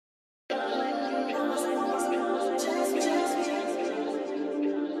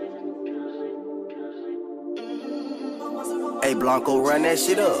Hey Blanco, run that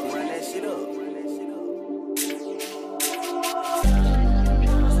shit up.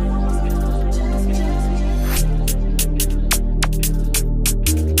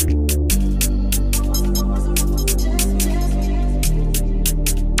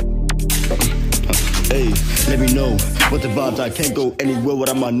 Hey, let me know what the vibes. I can't go anywhere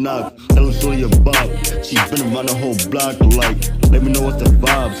without my knock. Tell them story about. She been around the whole block. Like, let me know what's the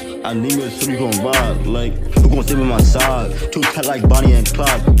vibes. I need me so we gon' ride. Like, who gon' stay by my side? Too tight like Bonnie and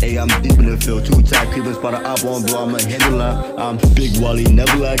Clyde. Hey, I'm deep in the field. Too tight, creeping spot an op on, bro. I'ma handle that. I'm big Wally,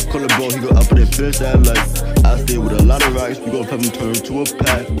 never like call it, bro. He go up in the fence that like. I stay with a lot of rocks. We gon' flip him, turn to a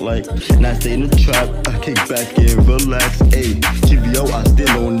pack. Like, now I stay in the trap. I kick back and relax. Hey, GVO, I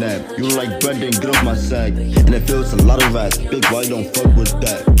still on that. You don't like Brendan, get off my sack. And it feels a lot of rats. Big Wally don't fuck with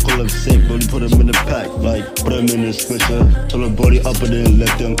that. Call him sick, but we put him in the pack. Like, put him in the switcher. Tell him body up and then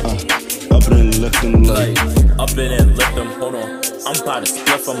lift him. Up and then lift him. Like, up and then lift him. Hold on. I'm about to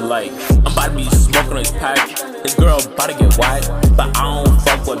split him like I'm about to be smoking this pack. This girl about to get whacked, but I don't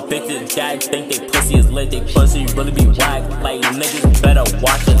fuck with bitches that think they pussy is lit. They pussy really be whack. Like niggas better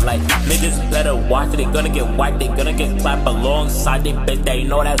watch it. Like niggas better watch it. They gonna get whacked. They gonna get clapped alongside they bitch. They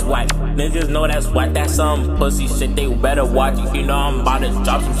know that's whack. Niggas know that's whack. That's some pussy shit. They better watch it. You know I'm about to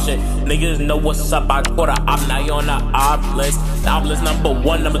drop some shit. Niggas know what's up. I caught a op. Now you on the op list. The op list number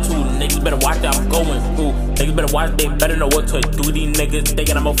 1, number 2. Niggas better watch that. I'm going through. Niggas better watch. They better know what to do. These niggas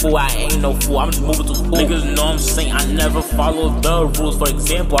thinking I'm a fool. I ain't no fool. I'm just moving to school. Niggas know I'm saying I never follow the rules. For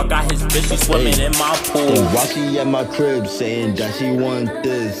example, I got his bitch swimming in my pool. And why she at my crib saying that she want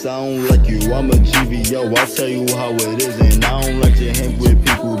this? I don't like you, I'm a GVO. I'll tell you how it is. And I don't like to hang with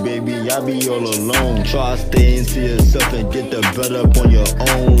people, baby. I be all alone. Try staying to yourself and get the bread up on your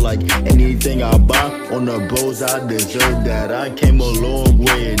own. Like anything I buy on the bros, I deserve that. I came a long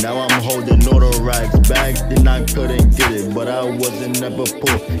way. Now I'm holding all the racks back. Then I couldn't get it, but I wasn't never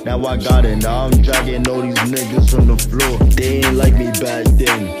poor. Now I got it. Now I'm dragging all these niggas from the floor. They ain't like me back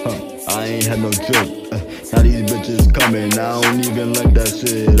then. I ain't had no drip. Now these bitches coming. I don't even like that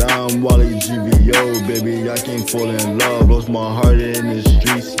shit. I'm WxllyGVO, baby. I can't fall in love. Lost my heart in the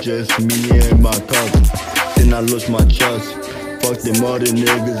streets, just me and my cousin. Then I lost my trust. Fuck them other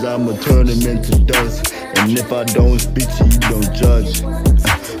niggas, I'ma turn them into dust. And if I don't speak to you, don't judge.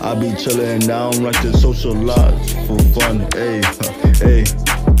 I be chillin', I don't like to socialize for fun. Hey, hey,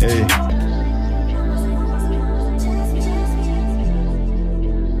 hey.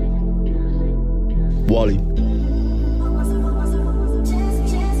 Wally.